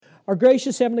Our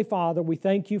gracious Heavenly Father, we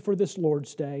thank You for this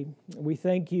Lord's Day. We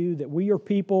thank You that we, Your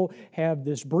people, have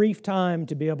this brief time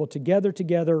to be able to gather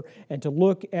together and to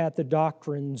look at the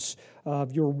doctrines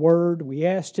of Your Word. We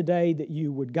ask today that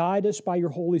You would guide us by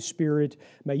Your Holy Spirit.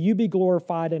 May You be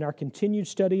glorified in our continued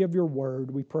study of Your Word.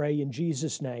 We pray in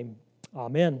Jesus' name.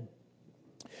 Amen.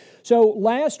 So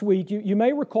last week, you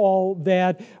may recall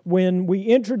that when we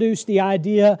introduced the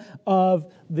idea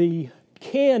of the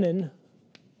canon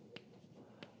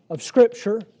of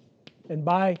Scripture, and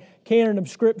by canon of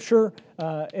Scripture,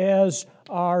 as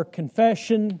our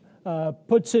confession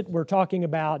puts it, we're talking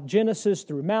about Genesis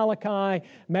through Malachi,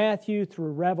 Matthew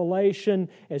through Revelation,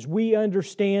 as we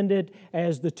understand it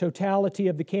as the totality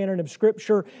of the canon of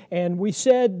Scripture. And we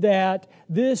said that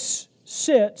this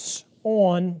sits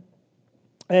on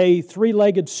a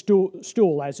three-legged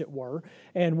stool, as it were,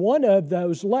 and one of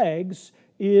those legs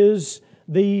is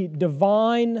the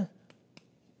divine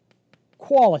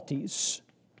qualities.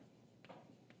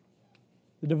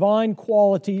 The divine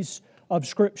qualities of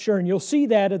Scripture. And you'll see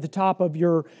that at the top of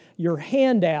your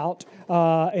handout.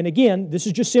 And again, this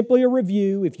is just simply a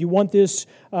review. If you want this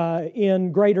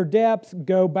in greater depth,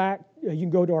 go back. You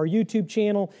can go to our YouTube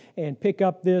channel and pick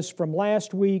up this from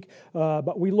last week.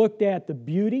 But we looked at the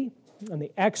beauty and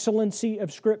the excellency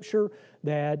of Scripture,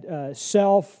 that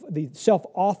the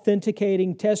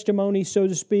self-authenticating testimony, so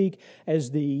to speak, as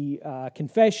the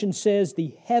confession says,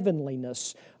 the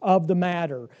heavenliness of the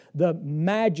matter, the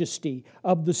majesty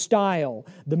of the style,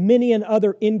 the many and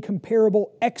other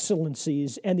incomparable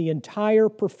excellencies, and the entire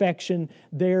perfection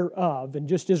thereof. And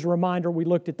just as a reminder, we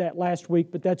looked at that last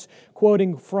week, but that's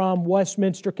quoting from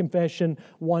Westminster Confession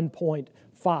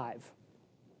 1.5.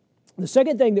 The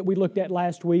second thing that we looked at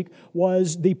last week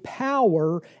was the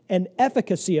power and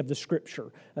efficacy of the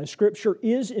Scripture. Scripture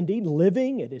is indeed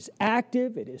living, it is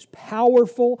active, it is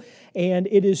powerful, and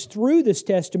it is through this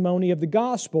testimony of the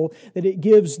gospel that it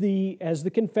gives as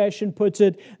the confession puts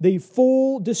it, the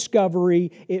full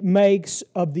discovery it makes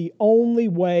of the only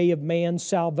way of man's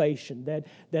salvation.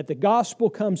 That the gospel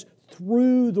comes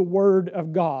through the Word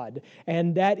of God,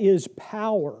 and that is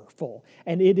powerful,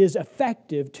 and it is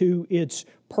effective to its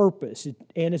purpose.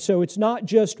 And so it's not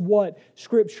just what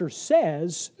Scripture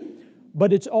says,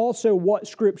 but it's also what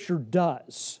Scripture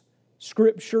does.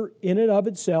 Scripture in and of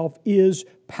itself is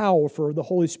powerful, the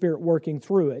Holy Spirit working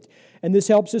through it. And this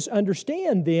helps us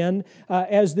understand then,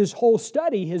 as this whole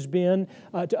study has been,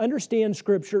 to understand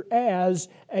Scripture as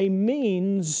a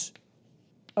means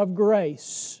of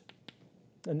grace.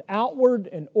 An outward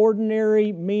and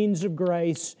ordinary means of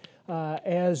grace,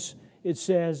 as it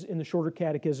says in the Shorter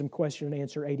Catechism, question and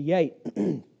answer 88.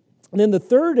 And then the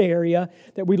third area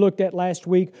that we looked at last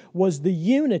week was the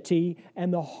unity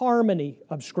and the harmony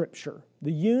of Scripture.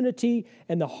 The unity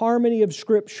and the harmony of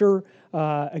Scripture.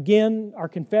 Again, our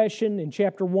confession in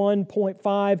chapter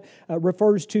 1.5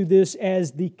 refers to this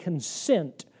as the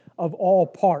consent of all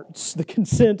parts, the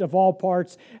consent of all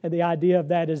parts, and the idea of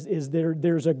that is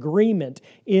there's agreement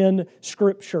in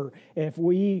Scripture. If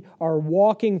we are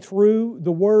walking through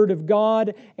the Word of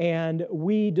God and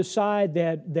we decide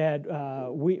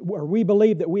we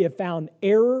believe that we have found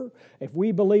error, if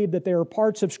we believe that there are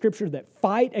parts of Scripture that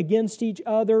fight against each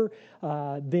other,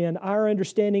 then our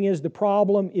understanding is the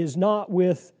problem is not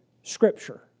with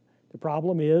Scripture. The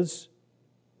problem is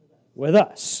with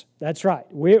us. That's right.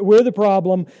 We're the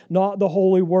problem, not the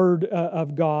holy Word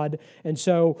of God. And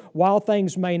so, while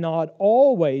things may not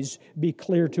always be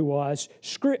clear to us,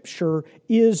 Scripture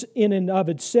is in and of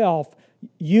itself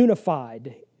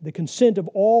unified, the consent of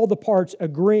all the parts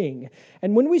agreeing.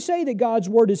 And when we say that God's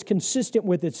Word is consistent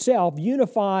with itself,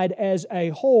 unified as a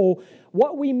whole,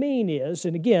 what we mean is,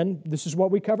 and again, this is what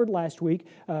we covered last week,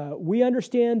 we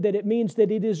understand that it means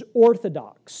that it is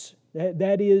orthodox.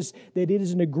 That is, that it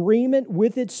is an agreement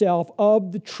with itself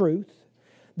of the truth.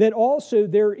 That also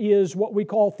there is what we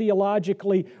call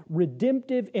theologically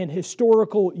redemptive and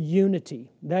historical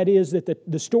unity. That is, that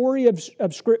the story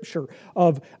of Scripture,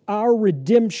 of our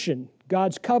redemption,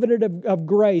 God's covenant of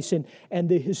grace, and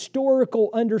the historical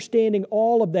understanding,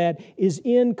 all of that is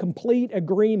in complete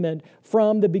agreement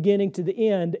from the beginning to the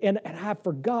end. And I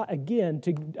forgot again,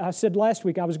 I said last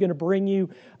week I was going to bring you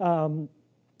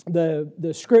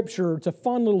the Scripture. It's a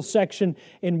fun little section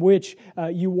in which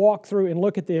you walk through and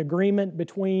look at the agreement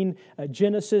between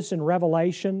Genesis and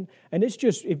Revelation. And it's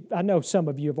just, I know some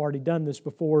of you have already done this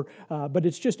before, but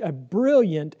it's just a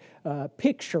brilliant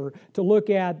picture to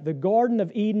look at the Garden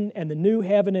of Eden and the new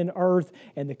heaven and earth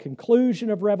and the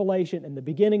conclusion of Revelation and the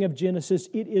beginning of Genesis.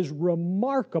 It is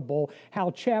remarkable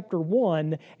how chapter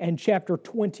 1 and chapter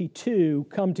 22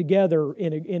 come together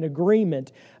in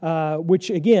agreement,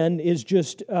 which again is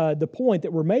just the point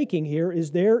that we're making here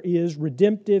is there is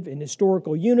redemptive and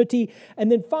historical unity.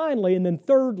 And then finally, and then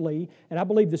thirdly, and I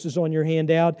believe this is on your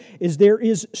handout, is there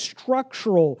is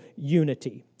structural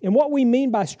unity. And what we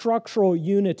mean by structural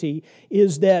unity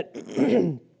is that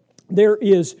there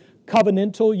is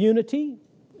covenantal unity.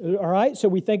 All right, so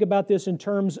we think about this in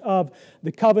terms of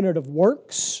the covenant of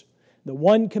works, the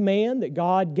one command that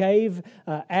God gave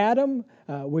Adam,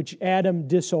 which Adam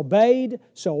disobeyed,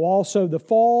 so also the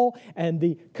fall, and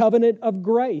the covenant of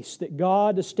grace that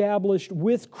God established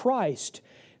with Christ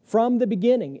from the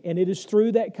beginning. And it is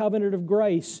through that covenant of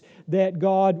grace that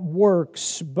God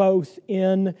works both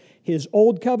in His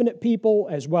old covenant people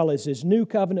as well as His new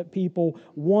covenant people.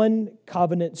 One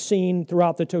covenant seen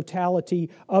throughout the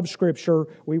totality of Scripture,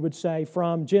 we would say,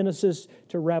 from Genesis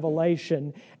to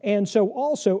Revelation. And so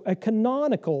also a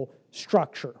canonical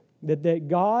structure, that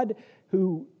God,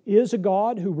 who is a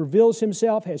God who reveals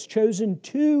Himself, has chosen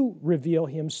to reveal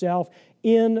Himself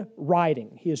in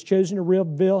writing. He has chosen to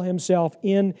reveal Himself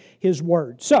in His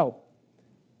Word. So,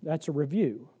 that's a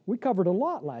review. We covered a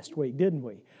lot last week, didn't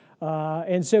we?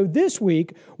 And so this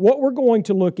week, what we're going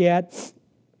to look at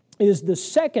is the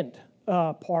second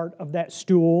part of that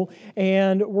stool,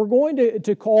 and we're going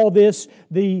to call this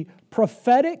the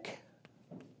prophetic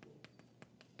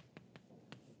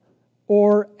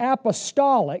or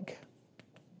apostolic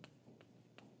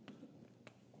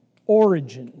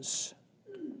origins.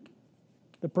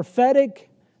 The prophetic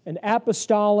and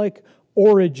apostolic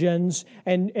origins.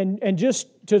 And just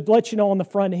to let you know on the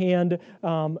front hand,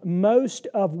 most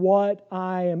of what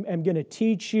I am going to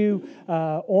teach you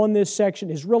on this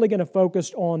section is really going to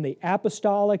focus on the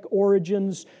apostolic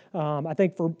origins. I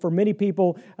think for many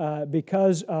people,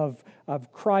 because of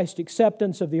Christ's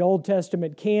acceptance of the Old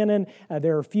Testament canon,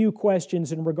 there are a few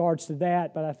questions in regards to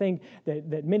that, but I think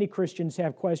that many Christians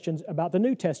have questions about the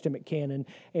New Testament canon.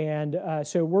 And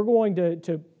so we're going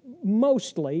to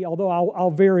mostly, although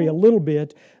I'll vary a little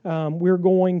bit, we're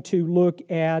going to look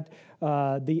at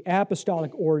the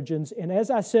apostolic origins. And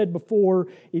as I said before,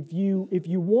 if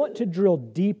you want to drill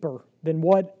deeper than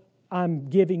what I'm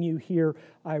giving you here,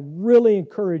 I really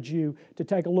encourage you to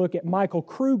take a look at Michael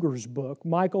Kruger's book.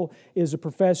 Michael is a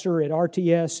professor at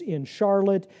RTS in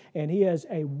Charlotte, and he has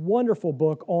a wonderful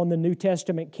book on the New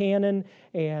Testament canon.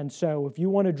 And so if you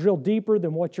want to drill deeper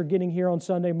than what you're getting here on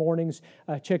Sunday mornings,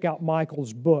 check out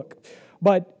Michael's book.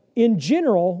 But in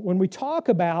general, when we talk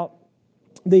about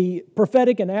the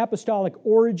prophetic and apostolic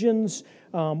origins,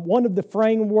 one of the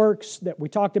frameworks that we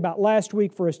talked about last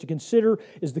week for us to consider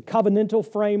is the covenantal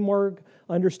framework,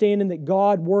 understanding that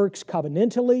God works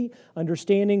covenantally,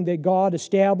 understanding that God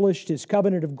established His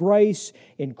covenant of grace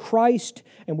in Christ,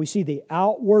 and we see the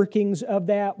outworkings of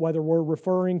that, whether we're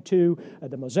referring to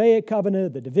the Mosaic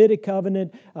covenant, the Davidic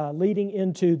covenant, leading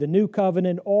into the new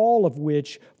covenant, all of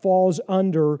which falls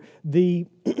under the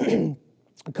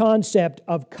concept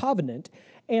of covenant,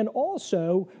 and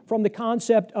also from the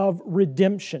concept of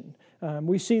redemption.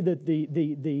 We see that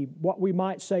the what we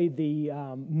might say the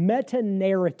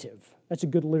meta-narrative, that's a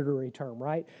good literary term,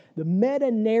 right? The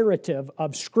meta-narrative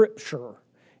of Scripture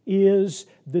is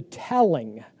the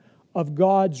telling of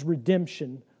God's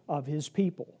redemption of His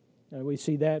people. And we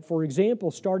see that, for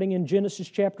example, starting in Genesis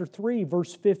chapter 3,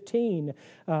 verse 15,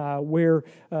 where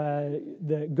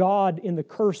God, in the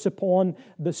curse upon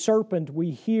the serpent,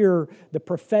 we hear the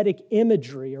prophetic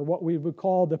imagery, or what we would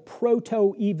call the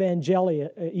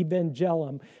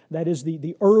proto-evangelium. That is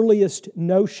the earliest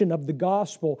notion of the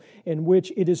gospel, in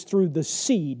which it is through the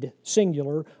seed,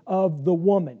 singular, of the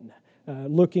woman,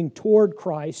 looking toward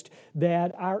Christ,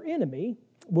 that our enemy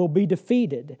will be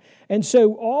defeated. And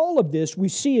so all of this we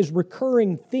see as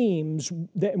recurring themes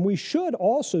that we should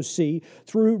also see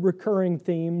through recurring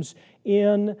themes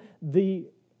in the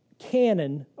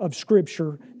canon of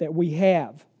Scripture that we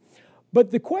have.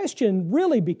 But the question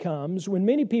really becomes, when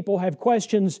many people have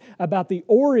questions about the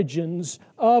origins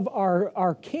of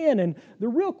our canon, the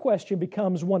real question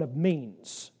becomes one of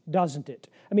means, doesn't it?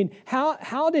 I mean,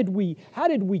 how did we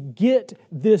get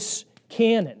this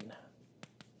canon?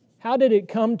 How did it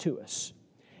come to us?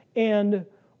 And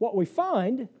what we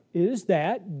find is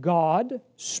that God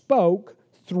spoke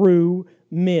through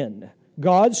men.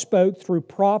 God spoke through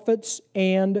prophets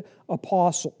and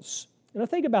apostles. And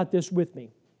think about this with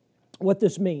me, what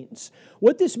this means.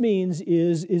 What this means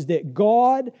is that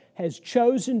God has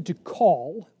chosen to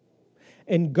call,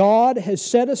 and God has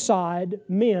set aside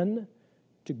men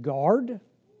to guard,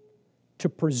 to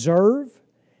preserve,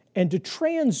 and to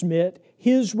transmit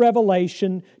His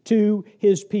revelation to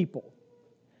His people.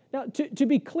 Now, to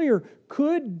be clear,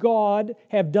 could God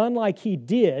have done like He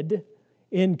did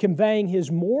in conveying His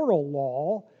moral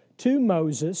law to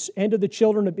Moses and to the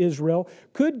children of Israel,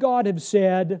 could God have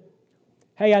said,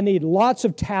 hey, I need lots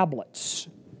of tablets.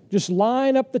 Just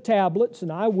line up the tablets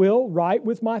and I will write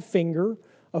with my finger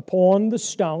upon the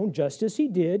stone, just as He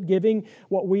did, giving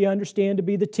what we understand to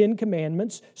be the Ten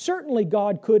Commandments. Certainly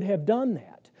God could have done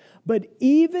that. But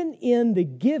even in the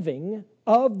giving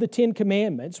of the Ten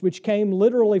Commandments, which came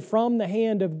literally from the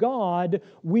hand of God,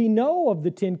 we know of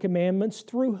the Ten Commandments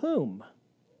through whom?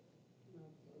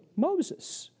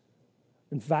 Moses.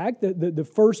 In fact, the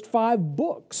first 5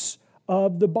 books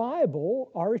of the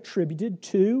Bible are attributed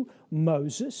to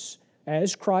Moses,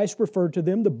 as Christ referred to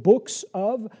them, the books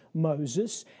of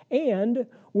Moses. And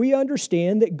we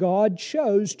understand that God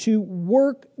chose to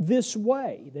work this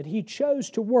way, that He chose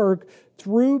to work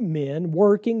through men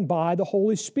working by the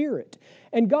Holy Spirit.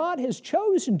 And God has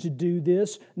chosen to do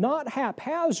this not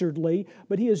haphazardly,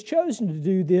 but He has chosen to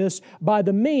do this by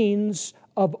the means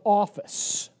of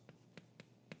office.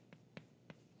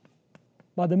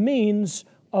 By the means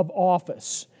of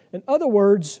office. In other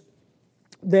words,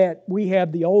 that we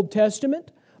have the Old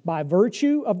Testament by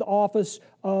virtue of the office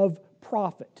of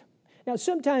prophet. Now,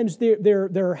 sometimes there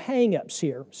are hang-ups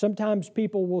here. Sometimes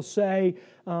people will say,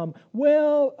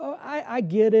 I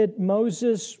get it,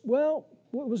 Moses,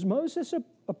 was Moses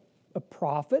a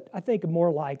prophet? I think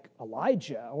more like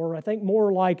Elijah, or I think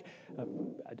more like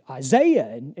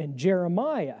Isaiah and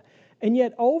Jeremiah. And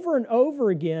yet, over and over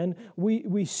again,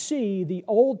 we see the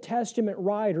Old Testament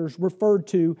writers referred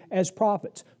to as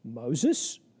prophets.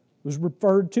 Moses was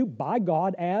referred to by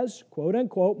God as, quote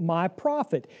unquote, my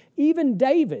prophet. Even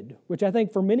David, which I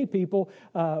think for many people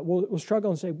will struggle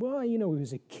and say, he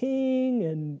was a king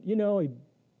and, he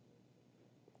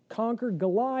conquered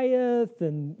Goliath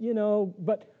and,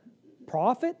 but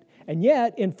prophet? And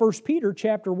yet, in 1 Peter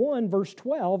chapter 1, verse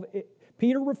 12,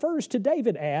 Peter refers to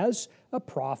David as a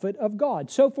prophet of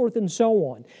God, so forth and so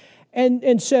on.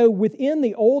 And so within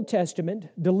the Old Testament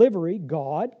delivery,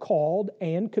 God called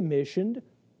and commissioned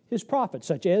His prophets,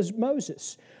 such as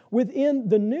Moses. Within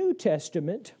the New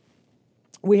Testament,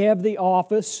 we have the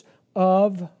office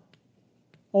of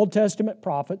Old Testament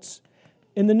prophets.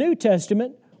 In the New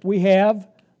Testament, we have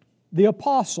the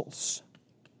apostles.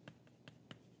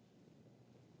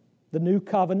 The New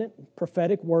Covenant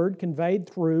prophetic word conveyed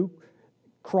through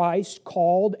Christ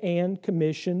called and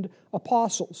commissioned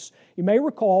apostles. You may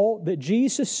recall that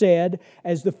Jesus said,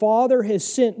 as the Father has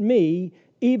sent me,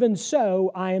 even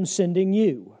so I am sending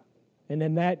you. And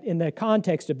in the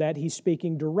context of that, He's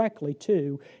speaking directly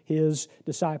to His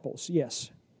disciples.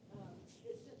 Yes?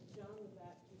 Isn't John the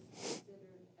Baptist considered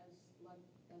as like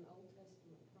an Old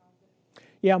Testament prophet?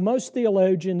 Yeah, most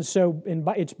theologians,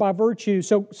 it's by virtue,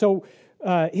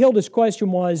 Hilda's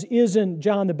question was, isn't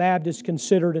John the Baptist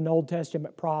considered an Old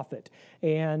Testament prophet?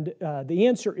 And the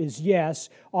answer is yes.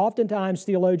 Oftentimes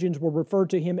theologians will refer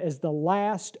to him as the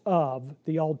last of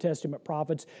the Old Testament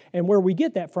prophets. And where we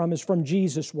get that from is from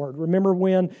Jesus' word. Remember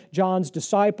when John's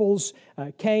disciples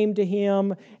came to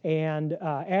him and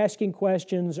asking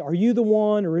questions, are you the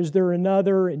one or is there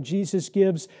another? And Jesus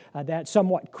gives that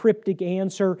somewhat cryptic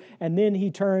answer. And then He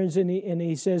turns and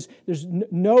he says, there's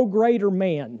no greater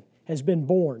man has been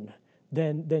born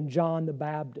than John the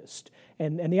Baptist.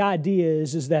 And the idea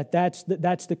is that that's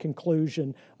the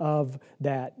conclusion of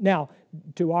that. Now,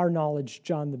 to our knowledge,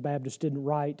 John the Baptist didn't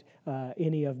write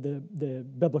any of the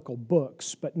biblical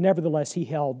books, but nevertheless he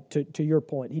held, to your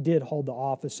point, he did hold the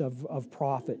office of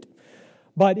prophet.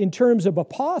 But in terms of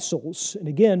apostles, and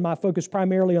again, my focus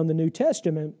primarily on the New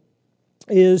Testament,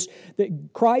 is that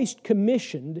Christ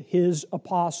commissioned His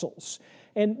apostles.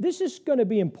 And this is going to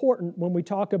be important when we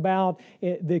talk about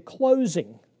the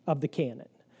closing of the canon.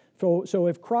 So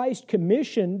if Christ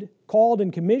called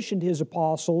and commissioned His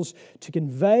apostles to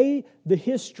convey the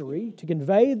history, to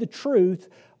convey the truth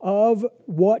of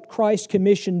what Christ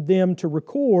commissioned them to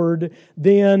record,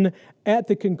 then at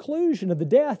the conclusion of the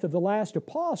death of the last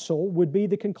apostle would be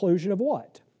the conclusion of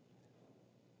what?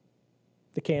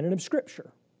 The canon of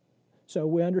Scripture. So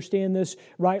we understand this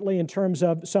rightly in terms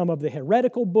of some of the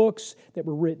heretical books that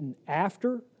were written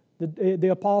after the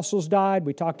apostles died.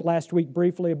 We talked last week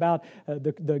briefly about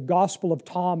the Gospel of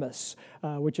Thomas,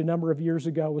 which a number of years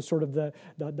ago was sort of the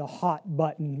hot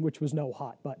button, which was no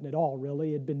hot button at all,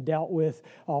 really. It had been dealt with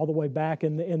all the way back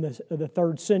in the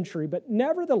 3rd century. But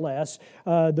nevertheless,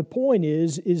 the point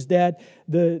is that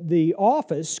the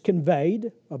office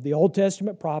conveyed of the Old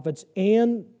Testament prophets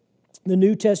and the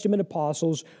New Testament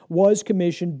apostles was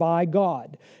commissioned by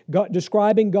God.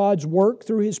 Describing God's work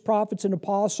through His prophets and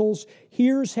apostles,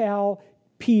 here's how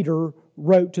Peter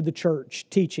wrote to the church,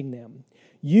 teaching them.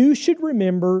 you should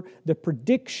remember the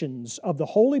predictions of the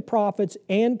holy prophets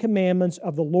and commandments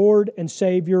of the Lord and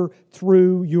Savior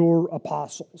through your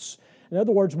apostles. In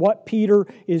other words, what Peter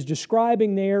is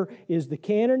describing there is the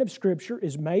canon of Scripture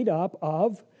is made up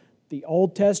of the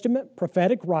Old Testament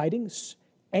prophetic writings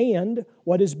and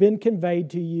what has been conveyed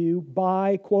to you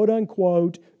by, quote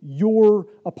unquote, your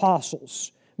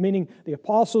apostles. Meaning the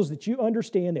apostles that you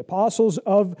understand, the apostles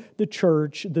of the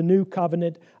church, the new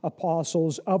covenant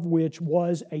apostles, of which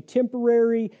was a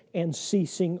temporary and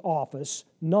ceasing office,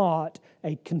 not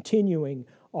a continuing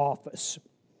office.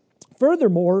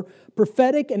 Furthermore,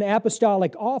 prophetic and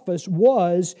apostolic office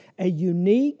was a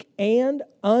unique and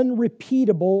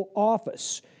unrepeatable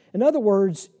office. In other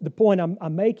words, the point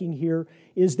I'm making here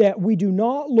is that we do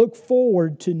not look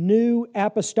forward to new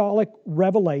apostolic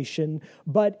revelation,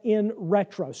 but in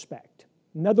retrospect.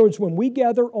 In other words, when we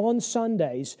gather on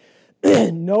Sundays,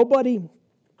 nobody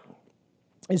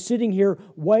is sitting here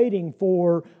waiting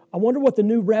for, I wonder what the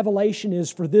new revelation is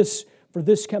for this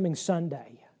coming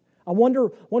Sunday. I wonder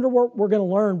what we're going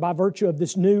to learn by virtue of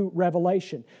this new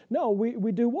revelation. No,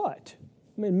 we do what?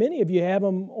 I mean, many of you have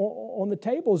them on the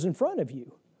tables in front of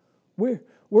you.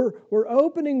 We're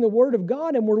opening the Word of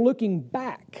God and we're looking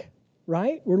back,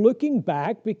 right? We're looking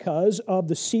back because of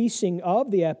the ceasing of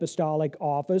the apostolic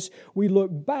office. We look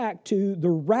back to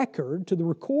the record, to the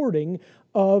recording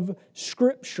of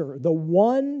Scripture, the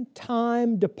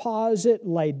one-time deposit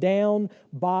laid down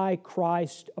by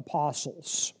Christ's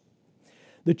apostles.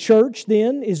 The church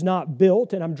then is not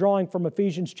built, and I'm drawing from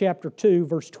Ephesians chapter 2,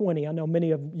 verse 20. I know many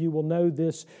of you will know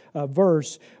this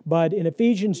verse, but in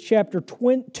Ephesians chapter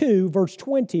 2, verse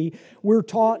 20, we're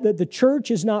taught that the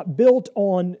church is not built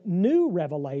on new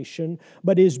revelation,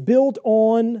 but is built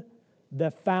on the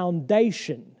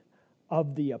foundation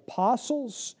of the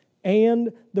apostles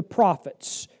and the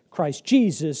prophets, Christ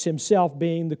Jesus Himself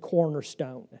being the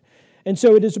cornerstone. And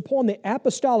so it is upon the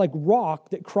apostolic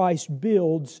rock that Christ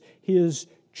builds His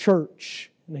church.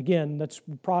 And again, that's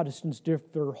Protestants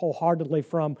differ wholeheartedly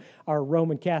from our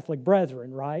Roman Catholic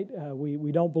brethren, right?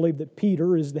 We don't believe that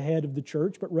Peter is the head of the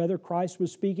church, but rather Christ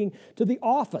was speaking to the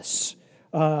office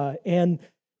and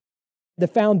the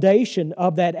foundation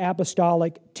of that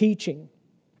apostolic teaching.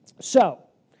 So,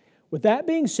 with that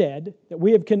being said, that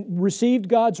we have received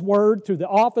God's Word through the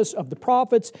office of the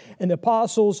prophets and the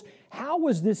apostles, how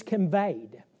was this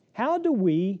conveyed? How do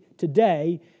we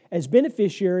today, as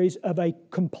beneficiaries of a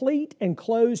complete and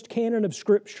closed canon of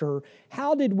Scripture,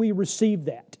 how did we receive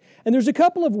that? And there's a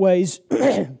couple of ways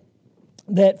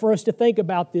that for us to think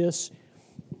about this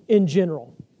in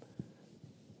general.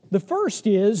 The first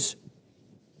is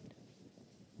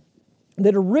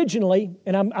that originally,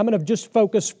 and I'm going to just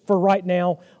focus for right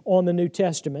now on the New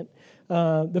Testament,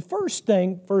 the first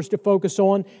thing for us to focus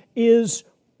on is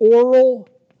oral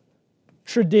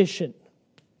tradition.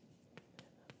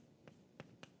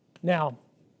 Now,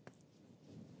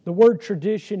 the word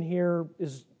tradition here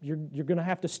is, you're going to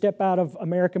have to step out of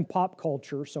American pop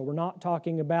culture, so we're not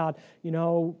talking about,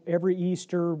 every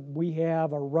Easter we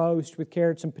have a roast with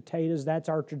carrots and potatoes, that's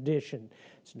our tradition.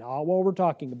 It's not what we're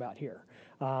talking about here.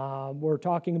 We're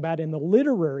talking about in the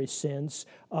literary sense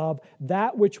of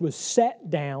that which was set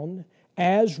down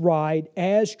as right,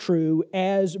 as true,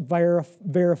 as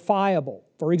verifiable.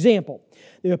 For example,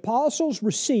 the apostles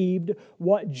received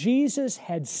what Jesus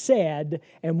had said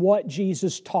and what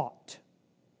Jesus taught.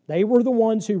 They were the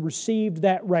ones who received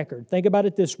that record. Think about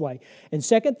it this way. In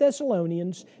 2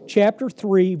 Thessalonians chapter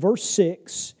 3, verse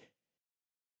 6,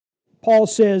 Paul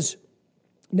says,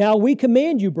 "Now we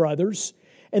command you, brothers,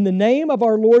 in the name of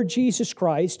our Lord Jesus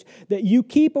Christ, that you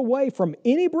keep away from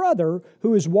any brother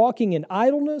who is walking in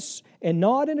idleness and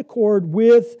not in accord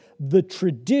with the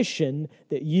tradition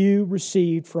that you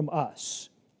received from us."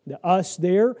 The us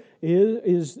there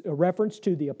is a reference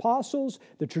to the apostles.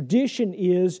 The tradition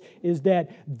is that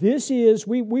this is,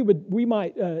 we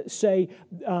might say,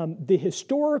 the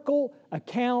historical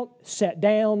account set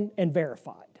down and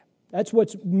verified. That's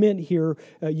what's meant here,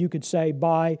 you could say,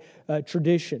 by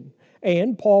tradition.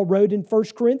 And Paul wrote in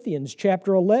 1 Corinthians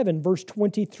chapter 11, verse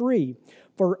 23,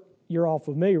 for you're all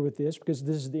familiar with this because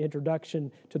this is the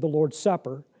introduction to the Lord's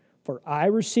Supper. "For I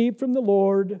received from the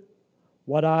Lord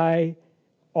what I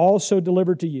also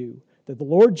delivered to you, that the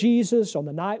Lord Jesus, on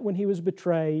the night when He was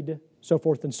betrayed," so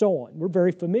forth and so on. We're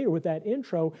very familiar with that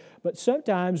intro, but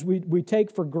sometimes we take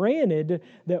for granted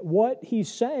that what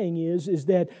he's saying is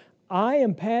that I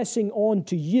am passing on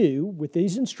to you, with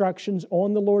these instructions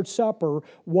on the Lord's Supper,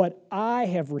 what I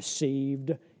have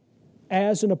received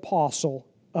as an apostle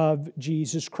of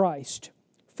Jesus Christ.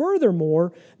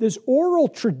 Furthermore, this oral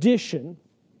tradition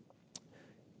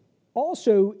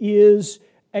also is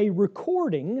a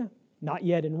recording, not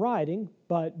yet in writing,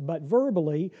 but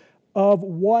verbally, of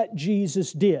what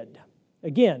Jesus did.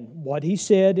 Again, what he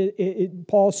said,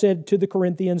 Paul said to the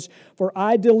Corinthians, "For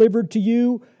I delivered to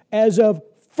you as of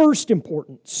first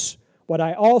importance what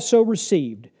I also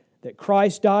received, that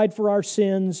Christ died for our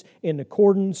sins in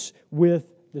accordance with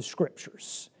the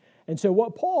Scriptures." And so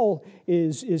what Paul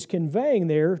is conveying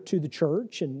there to the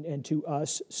church and to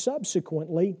us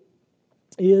subsequently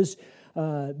is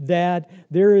that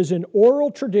there is an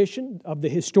oral tradition of the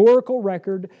historical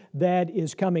record that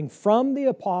is coming from the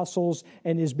apostles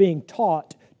and is being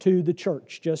taught to the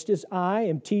church. Just as I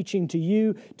am teaching to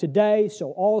you today,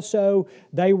 so also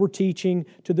they were teaching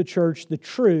to the church the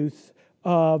truth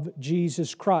of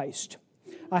Jesus Christ.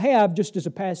 I have, just as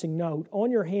a passing note, on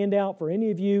your handout for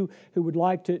any of you who would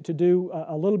like to do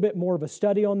a little bit more of a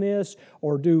study on this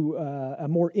or do a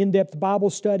more in-depth Bible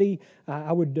study,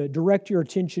 I would direct your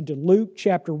attention to Luke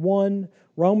chapter 1,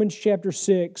 Romans chapter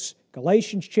 6,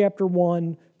 Galatians chapter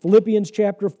 1, Philippians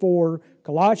chapter 4,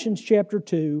 Colossians chapter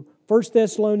 2, 1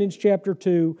 Thessalonians chapter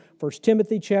 2, 1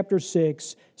 Timothy chapter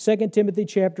 6, 2 Timothy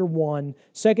chapter 1,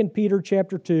 2 Peter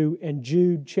chapter 2, and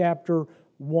Jude chapter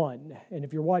 1. And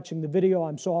if you're watching the video,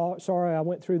 I'm sorry I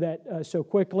went through that so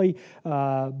quickly,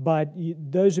 but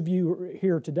those of you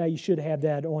here today, you should have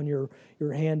that on your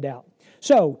handout.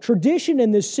 So, tradition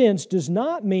in this sense does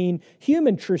not mean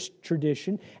human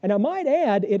tradition, and I might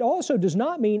add, it also does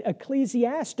not mean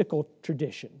ecclesiastical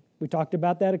tradition. We talked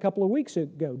about that a couple of weeks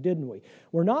ago, didn't we?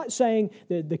 We're not saying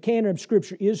that the canon of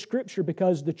Scripture is Scripture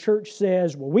because the church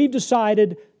says, well, we've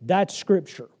decided that's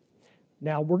Scripture.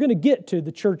 Now, we're going to get to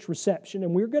the church reception,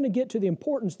 and we're going to get to the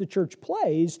importance the church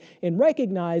plays in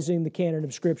recognizing the canon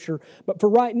of Scripture. But for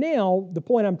right now, the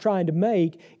point I'm trying to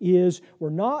make is we're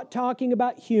not talking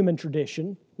about human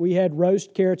tradition. We had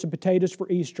roast carrots and potatoes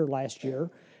for Easter last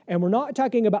year. And we're not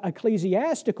talking about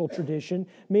ecclesiastical tradition,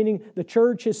 meaning the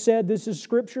church has said this is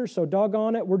Scripture, so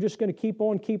doggone it, we're just going to keep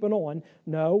on keeping on.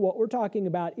 No, what we're talking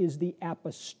about is the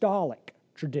apostolic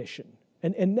tradition.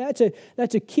 And that's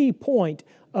a key point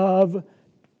of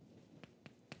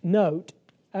note,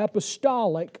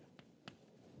 apostolic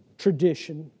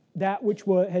tradition, that which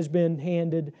has been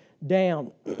handed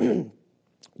down.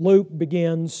 Luke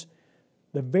begins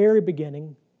the very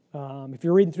beginning. If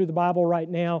you're reading through the Bible right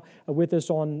now with us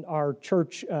on our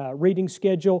church reading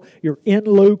schedule, you're in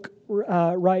Luke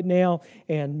right now,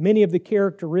 and many of the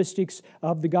characteristics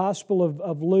of the Gospel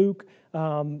of Luke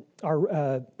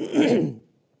are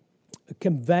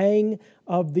conveying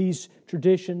of these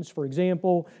traditions. For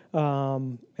example,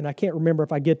 and I can't remember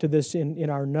if I get to this in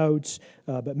our notes,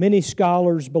 but many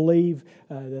scholars believe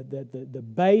that the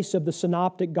base of the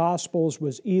synoptic Gospels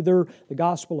was either the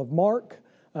Gospel of Mark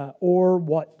or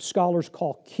what scholars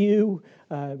call Q,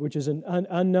 which is an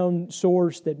unknown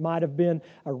source that might have been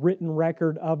a written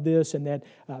record of this, and that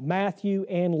Matthew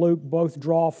and Luke both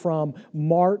draw from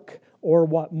Mark or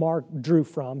what Mark drew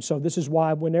from. So this is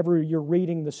why whenever you're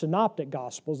reading the synoptic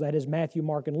Gospels, that is Matthew,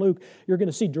 Mark, and Luke, you're going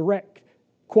to see direct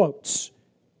quotes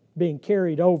being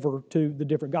carried over to the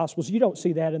different Gospels. You don't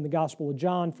see that in the Gospel of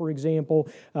John, for example,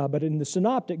 but in the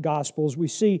synoptic Gospels, we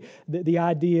see the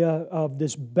idea of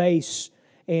this base.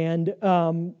 And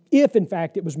if, in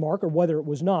fact, it was Mark or whether it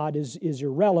was not is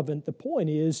irrelevant. The point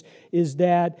is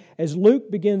that as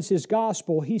Luke begins his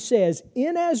gospel, he says,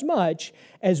 "Inasmuch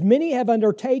as many have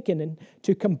undertaken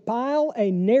to compile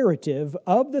a narrative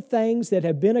of the things that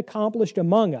have been accomplished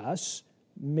among us,"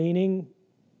 meaning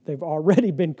they've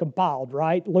already been compiled,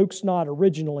 right? Luke's not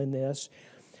original in this.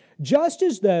 "Just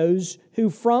as those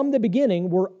who from the beginning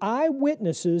were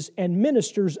eyewitnesses and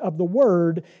ministers of the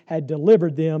Word had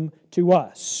delivered them to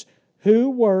us." Who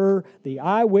were the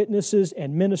eyewitnesses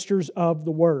and ministers of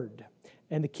the Word?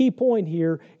 And the key point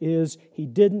here is he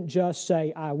didn't just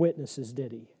say eyewitnesses,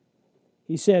 did he?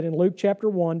 He said in Luke chapter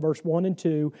 1, verse 1 and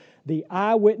 2, the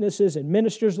eyewitnesses and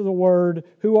ministers of the Word,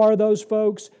 who are those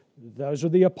folks? Those are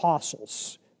the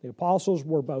apostles. The apostles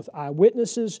were both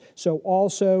eyewitnesses, so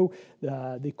also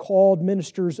the called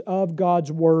ministers of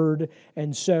God's Word,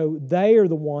 and so they are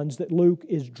the ones that Luke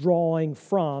is drawing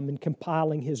from in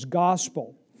compiling his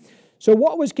gospel. So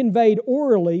what was conveyed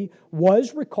orally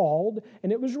was recalled,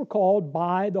 and it was recalled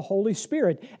by the Holy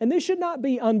Spirit. And this should not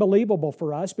be unbelievable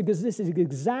for us, because this is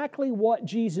exactly what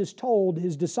Jesus told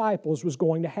his disciples was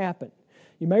going to happen.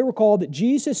 You may recall that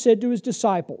Jesus said to his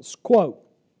disciples, quote,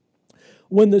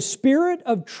 "When the Spirit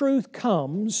of truth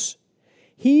comes,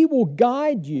 He will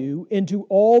guide you into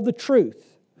all the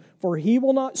truth, for He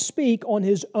will not speak on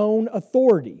His own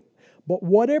authority, but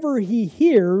whatever He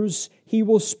hears, He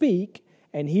will speak,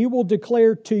 and He will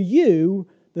declare to you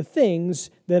the things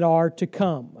that are to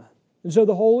come." And so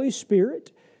the Holy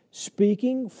Spirit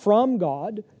speaking from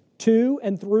God to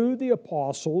and through the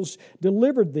apostles,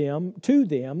 delivered to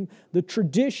them the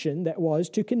tradition that was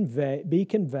to be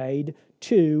conveyed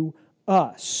to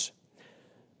us.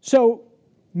 So,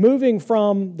 moving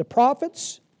from the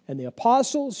prophets and the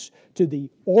apostles to the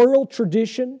oral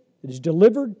tradition that is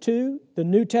delivered to the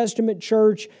New Testament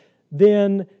church,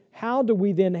 then how do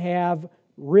we then have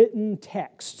written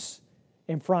texts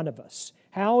in front of us?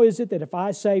 How is it that if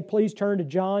I say, please turn to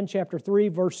John chapter 3,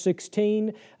 verse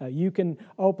 16, you can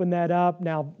open that up.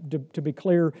 Now, to be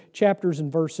clear, chapters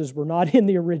and verses were not in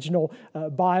the original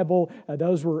Bible.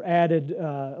 Those were added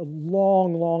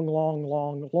long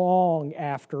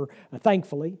after,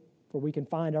 thankfully, where we can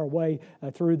find our way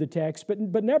through the text.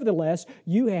 But nevertheless,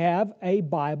 you have a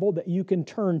Bible that you can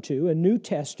turn to, a New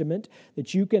Testament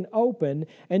that you can open.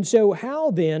 And so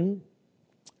how then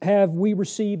have we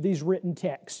received these written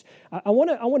texts? I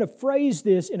want to phrase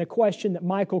this in a question that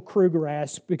Michael Kruger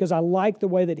asked because I like the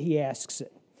way that he asks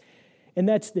it. And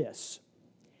that's this.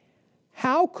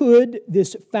 How could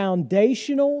this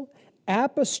foundational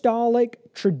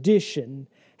apostolic tradition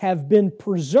have been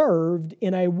preserved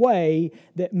in a way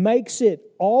that makes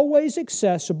it always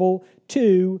accessible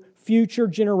to future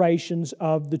generations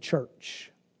of the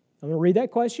church? I'm going to read that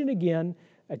question again.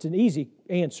 It's an easy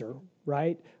answer,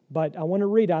 right? But I want to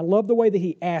read it. I love the way that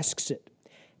he asks it.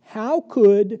 How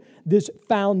could this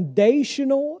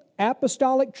foundational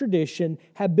apostolic tradition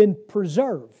have been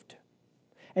preserved?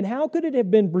 And how could it have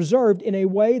been preserved in a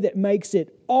way that makes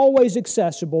it always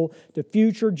accessible to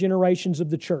future generations of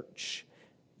the church?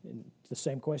 And it's the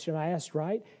same question I asked,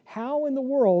 right? How in the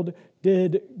world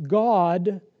did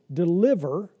God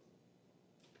deliver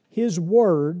His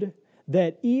Word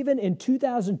that even in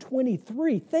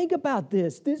 2023, think about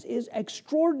this is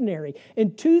extraordinary.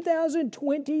 In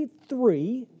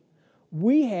 2023,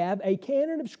 we have a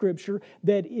canon of Scripture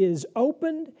that is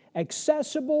opened,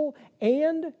 accessible,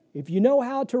 and if you know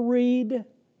how to read,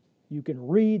 you can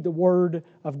read the Word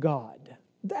of God.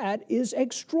 That is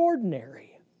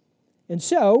extraordinary. And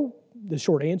so, the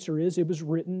short answer is it was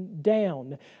written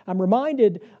down. I'm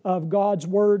reminded of God's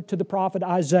Word to the prophet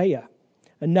Isaiah.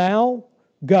 And now,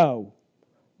 go.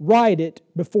 Write it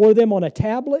before them on a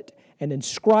tablet and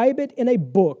inscribe it in a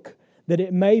book, that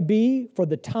it may be for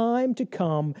the time to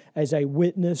come as a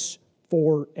witness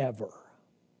forever.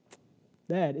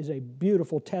 That is a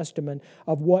beautiful testament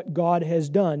of what God has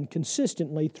done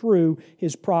consistently through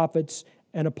His prophets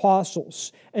and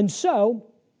apostles. And so,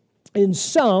 in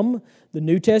sum, the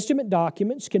New Testament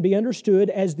documents can be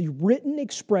understood as the written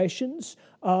expressions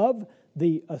of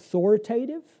the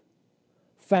authoritative,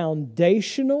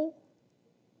 foundational,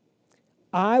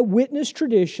 eyewitness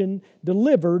tradition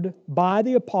delivered by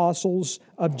the apostles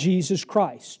of Jesus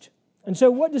Christ. And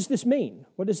so what does this mean?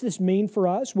 What does this mean for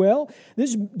us? Well,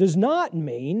 this does not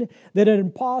mean that an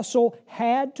apostle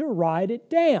had to write it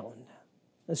down.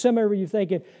 Now, some of you are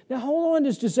thinking, now hold on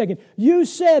just a second. You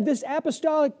said this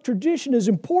apostolic tradition is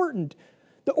important.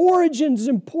 The origin is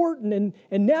important,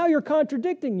 and now you're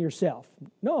contradicting yourself.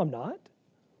 No, I'm not.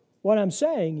 What I'm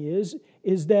saying is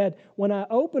that when I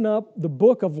open up the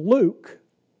book of Luke,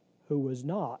 who was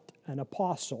not an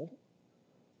apostle,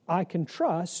 I can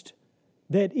trust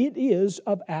that it is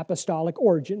of apostolic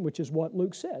origin, which is what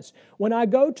Luke says. When I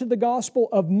go to the Gospel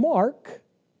of Mark,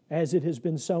 as it has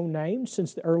been so named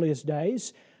since the earliest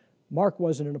days, Mark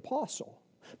wasn't an apostle.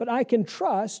 But I can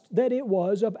trust that it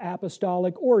was of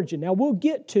apostolic origin. Now, we'll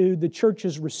get to the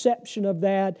church's reception of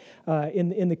that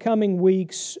in the coming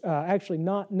weeks. Actually,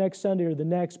 not next Sunday or the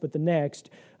next, but the next.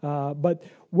 But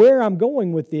where I'm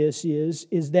going with this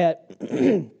is that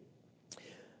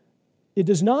it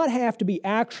does not have to be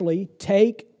actually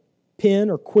take pen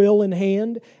or quill in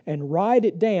hand and write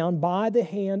it down by the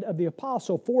hand of the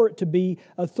apostle for it to be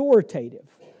authoritative.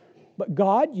 But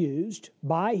God used,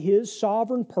 by His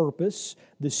sovereign purpose,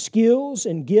 the skills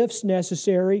and gifts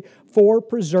necessary for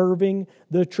preserving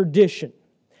the tradition.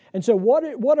 And so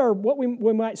what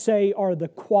we might say are the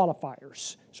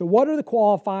qualifiers. So what are the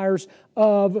qualifiers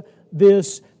of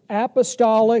this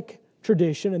apostolic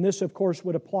tradition? And this, of course,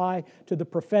 would apply to the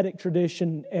prophetic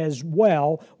tradition as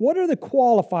well. What are the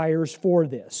qualifiers for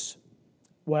this?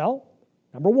 Well,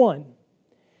 number one,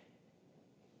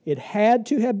 it had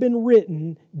to have been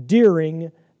written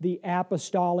during the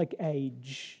apostolic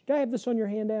age. Do I have this on your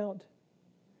handout?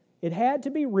 It had to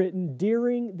be written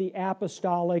during the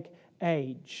apostolic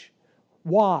age.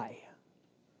 Why?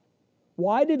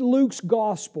 Why did Luke's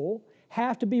gospel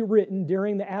have to be written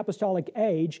during the apostolic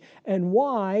age? And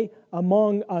why,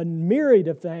 among a myriad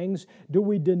of things, do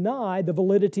we deny the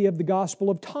validity of the gospel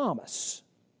of Thomas?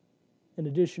 In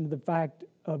addition to the fact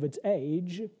of its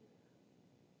age,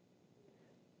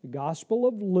 The Gospel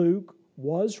of Luke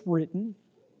was written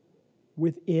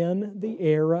within the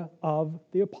era of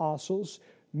the apostles,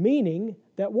 meaning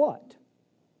that what?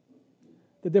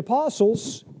 That the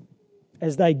apostles,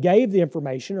 as they gave the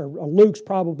information, or Luke's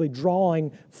probably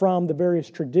drawing from the various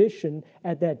tradition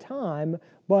at that time,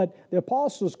 but the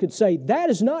apostles could say, that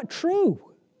is not true.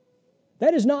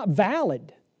 That is not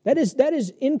valid. That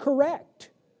is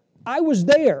incorrect. I was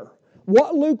there.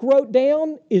 What Luke wrote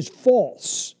down is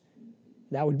false.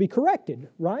 That would be corrected,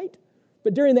 right?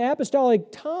 But during the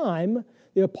apostolic time,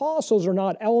 the apostles are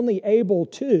not only able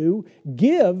to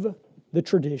give the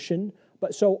tradition,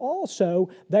 but so also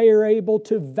they are able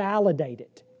to validate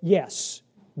it. Yes,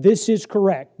 this is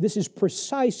correct. This is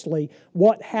precisely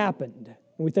what happened.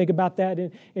 We think about that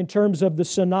in terms of the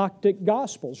synoptic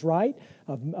Gospels, right?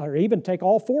 Or even take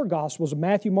all four Gospels of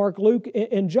Matthew, Mark, Luke,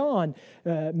 and John.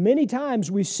 Many times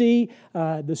we see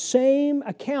the same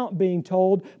account being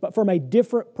told, but from a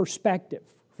different perspective,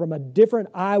 from a different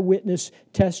eyewitness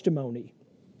testimony.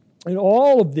 And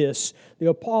all of this, the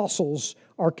apostles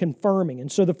are confirming.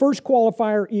 And so the first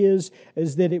qualifier is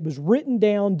that it was written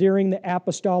down during the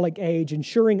apostolic age,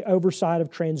 ensuring oversight of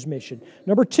transmission.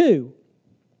 Number two,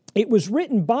 it was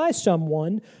written by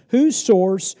someone whose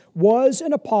source was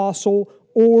an apostle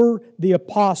or the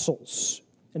apostles.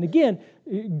 And again,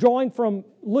 drawing from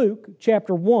Luke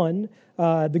chapter 1,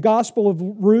 the Gospel of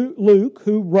Luke,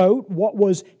 who wrote what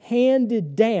was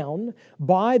handed down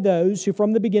by those who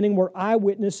from the beginning were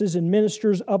eyewitnesses and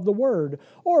ministers of the Word.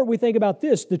 Or we think about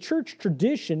this, the church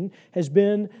tradition has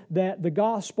been that the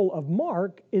Gospel of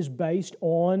Mark is based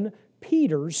on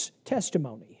Peter's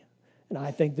testimony. And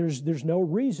I think there's no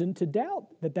reason to doubt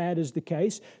that that is the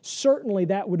case. Certainly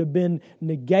that would have been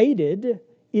negated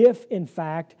if, in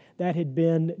fact, that had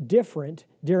been different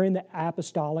during the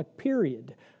apostolic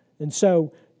period. And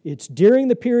so it's during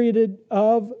the period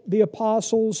of the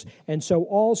apostles, and so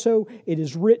also it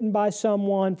is written by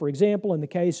someone. For example, in the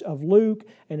case of Luke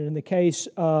and in the case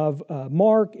of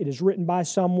Mark, it is written by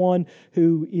someone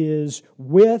who is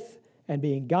with and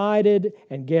being guided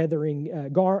and gathering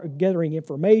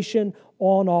information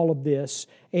on all of this.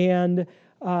 And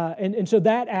so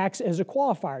that acts as a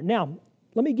qualifier. Now,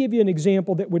 let me give you an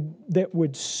example that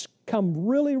would come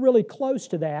really, really close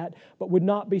to that, but would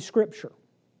not be Scripture.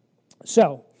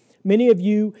 So, many of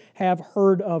you have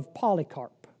heard of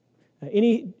Polycarp.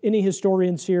 Any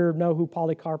historians here know who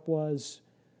Polycarp was?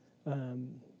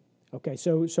 Okay,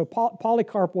 so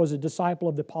Polycarp was a disciple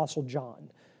of the Apostle John.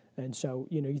 And so,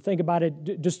 you think about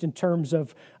it just in terms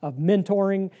of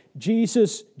mentoring,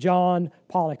 Jesus, John,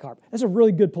 Polycarp. That's a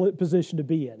really good position to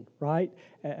be in, right?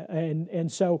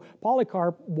 And so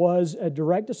Polycarp was a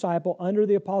direct disciple under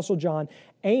the Apostle John,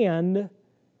 and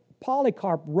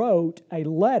Polycarp wrote a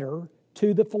letter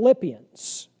to the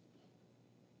Philippians.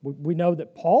 We know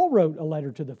that Paul wrote a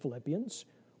letter to the Philippians.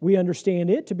 We understand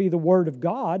it to be the Word of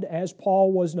God, as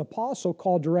Paul was an apostle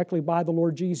called directly by the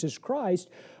Lord Jesus Christ.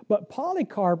 But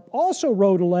Polycarp also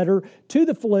wrote a letter to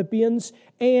the Philippians,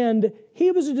 and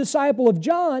he was a disciple of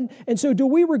John. And so do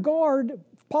we regard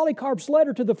Polycarp's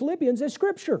letter to the Philippians as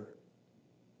Scripture?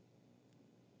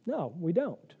 No, we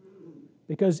don't.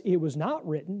 Because it was not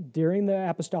written during the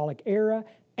apostolic era,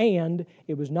 and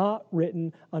it was not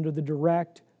written under the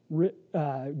direct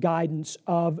guidance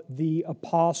of the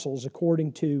apostles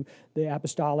according to the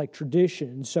apostolic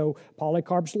tradition. So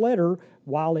Polycarp's letter,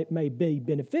 while it may be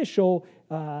beneficial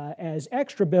as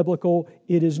extra biblical,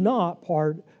 it is not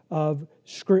part of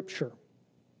Scripture.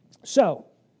 So,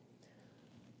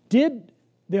 did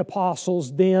the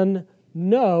apostles then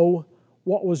know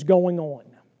what was going on?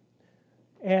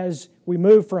 As we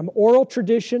move from oral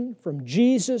tradition, from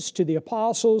Jesus to the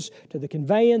apostles, to the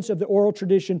conveyance of the oral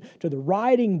tradition, to the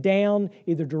writing down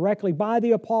either directly by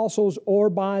the apostles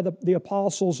or by the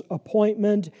apostles'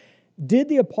 appointment, did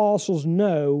the apostles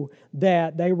know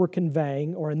that they were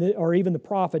conveying, or even the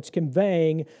prophets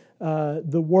conveying,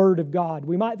 the Word of God?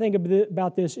 We might think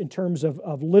about this in terms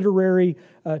of literary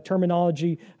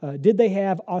terminology. Did they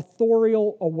have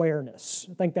authorial awareness?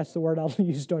 I think that's the word I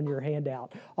used on your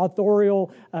handout.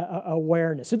 Authorial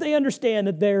awareness. Did they understand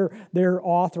that they're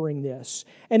authoring this?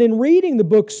 And in reading the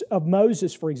books of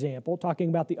Moses, for example, talking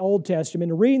about the Old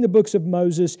Testament, and reading the books of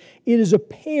Moses, it is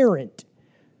apparent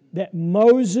that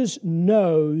Moses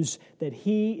knows that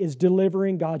he is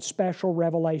delivering God's special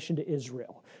revelation to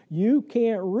Israel. You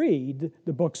can't read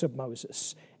the books of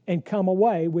Moses and come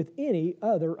away with any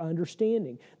other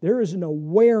understanding. There is an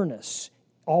awareness,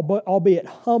 albeit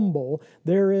humble,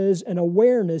 there is an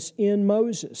awareness in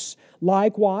Moses.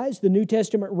 Likewise, the New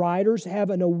Testament writers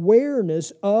have an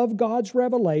awareness of God's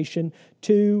revelation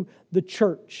to the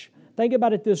church. Think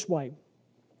about it this way.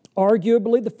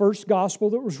 Arguably, the first gospel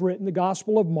that was written, the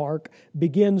Gospel of Mark,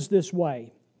 begins this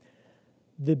way.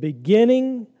 The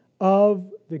beginning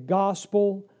of the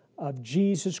gospel of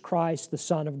Jesus Christ, the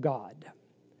Son of God.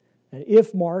 And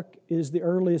if Mark is the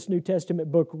earliest New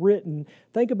Testament book written,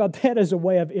 think about that as a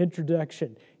way of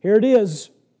introduction. Here it is.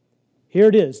 Here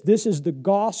it is. This is the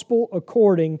gospel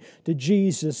according to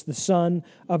Jesus, the Son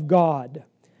of God.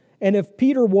 And if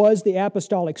Peter was the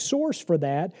apostolic source for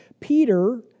that,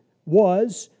 Peter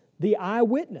was the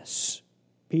eyewitness.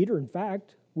 Peter, in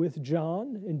fact, with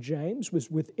John and James,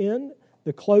 was within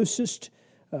the closest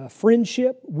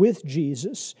friendship with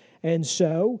Jesus, and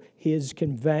so he is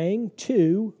conveying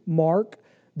to Mark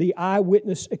the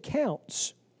eyewitness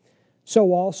accounts.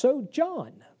 So also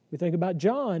John. We think about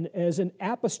John as an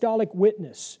apostolic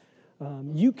witness.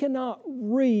 You cannot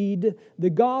read the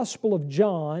Gospel of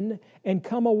John and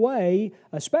come away,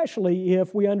 especially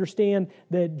if we understand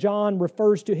that John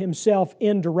refers to himself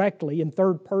indirectly in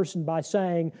third person by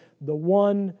saying, the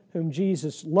one whom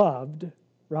Jesus loved,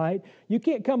 right? You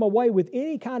can't come away with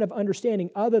any kind of understanding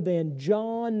other than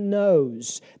John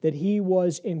knows that he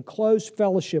was in close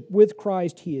fellowship with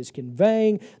Christ. He is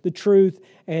conveying the truth,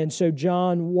 and so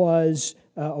John was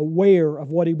aware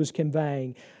of what he was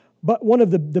conveying. But one of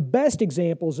the best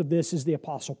examples of this is the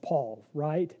Apostle Paul,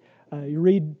 right? You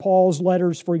read Paul's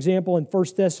letters, for example, in 1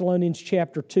 Thessalonians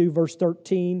chapter 2, verse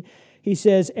 13. He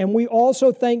says, "And we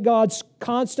also thank God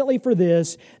constantly for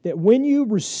this, that when you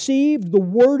received the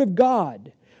word of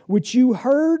God, which you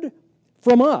heard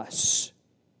from us."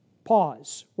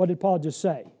 Pause. What did Paul just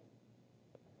say?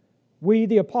 We,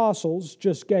 the apostles,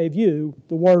 just gave you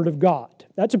the Word of God.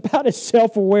 That's about as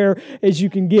self-aware as you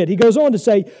can get. He goes on to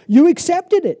say, you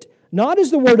accepted it, not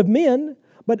as the word of men,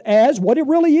 but as what it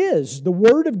really is, the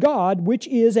Word of God, which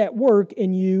is at work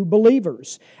in you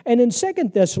believers. And in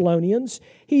 2 Thessalonians,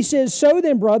 he says, "So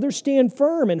then, brothers, stand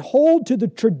firm and hold to the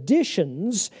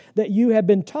traditions that you have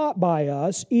been taught by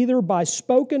us, either by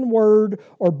spoken word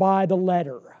or by the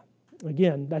letter."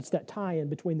 Again, that's that tie-in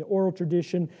between the oral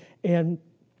tradition and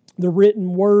the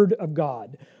written Word of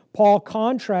God. Paul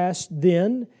contrasts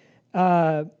then,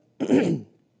 or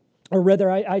rather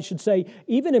I should say,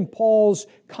 even in Paul's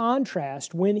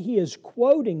contrast, when he is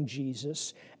quoting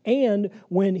Jesus and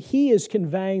when he is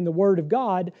conveying the Word of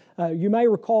God, you may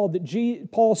recall that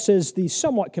Paul says these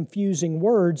somewhat confusing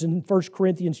words in 1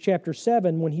 Corinthians chapter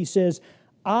 7 when he says,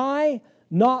 "I,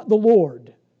 not the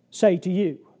Lord, say to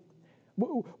you,"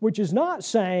 which is not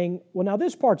saying, well, now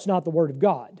this part's not the Word of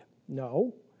God.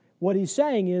 No. What he's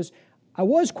saying is, I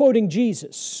was quoting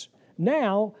Jesus.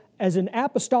 Now, as an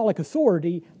apostolic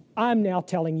authority, I'm now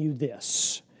telling you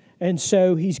this. And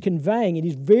so he's conveying, and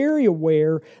he's very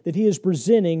aware that he is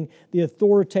presenting the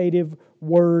authoritative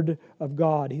Word of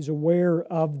God. He's aware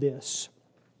of this.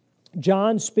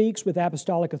 John speaks with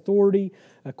apostolic authority,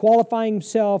 qualifying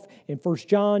himself in 1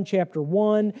 John chapter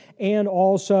 1, and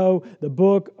also the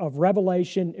book of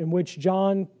Revelation, in which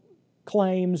John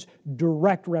claims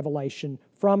direct revelation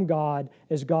from God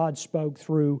as God spoke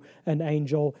through an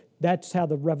angel. That's how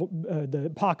the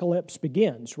apocalypse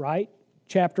begins, right?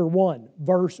 Chapter 1,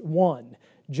 verse 1.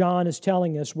 John is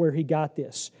telling us where he got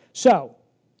this. So,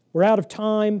 we're out of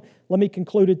time. Let me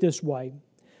conclude it this way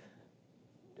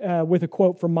with a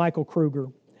quote from Michael Kruger.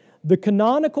 "The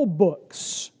canonical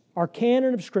books, our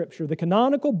canon of Scripture, the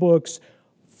canonical books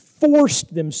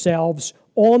forced themselves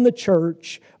on the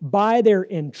church by their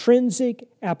intrinsic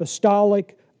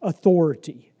apostolic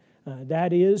authority."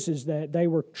 That is that they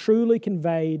were truly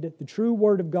conveyed, the true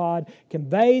Word of God,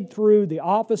 conveyed through the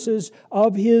offices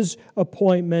of His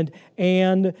appointment,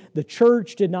 and the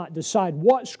church did not decide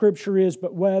what Scripture is,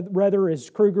 but rather, as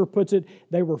Kruger puts it,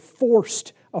 they were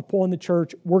forced upon the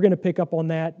church. We're going to pick up on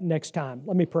that next time.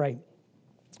 Let me pray.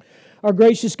 Our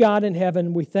gracious God in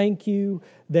heaven, we thank you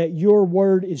that your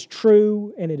word is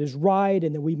true and it is right,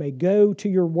 and that we may go to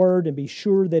your word and be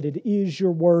sure that it is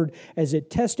your word as it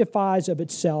testifies of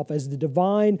itself, as the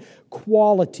divine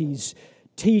qualities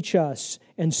teach us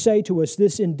and say to us,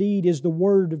 this indeed is the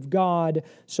Word of God.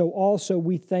 So also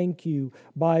we thank you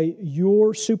by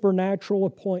your supernatural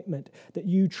appointment that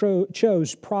you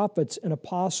chose prophets and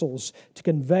apostles to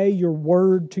convey your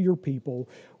word to your people.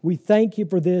 We thank you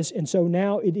for this, and so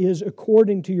now it is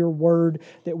according to your word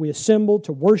that we assemble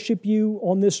to worship you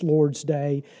on this Lord's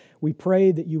Day. We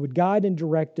pray that you would guide and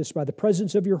direct us by the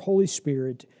presence of your Holy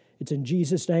Spirit. It's in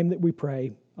Jesus' name that we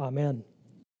pray. Amen.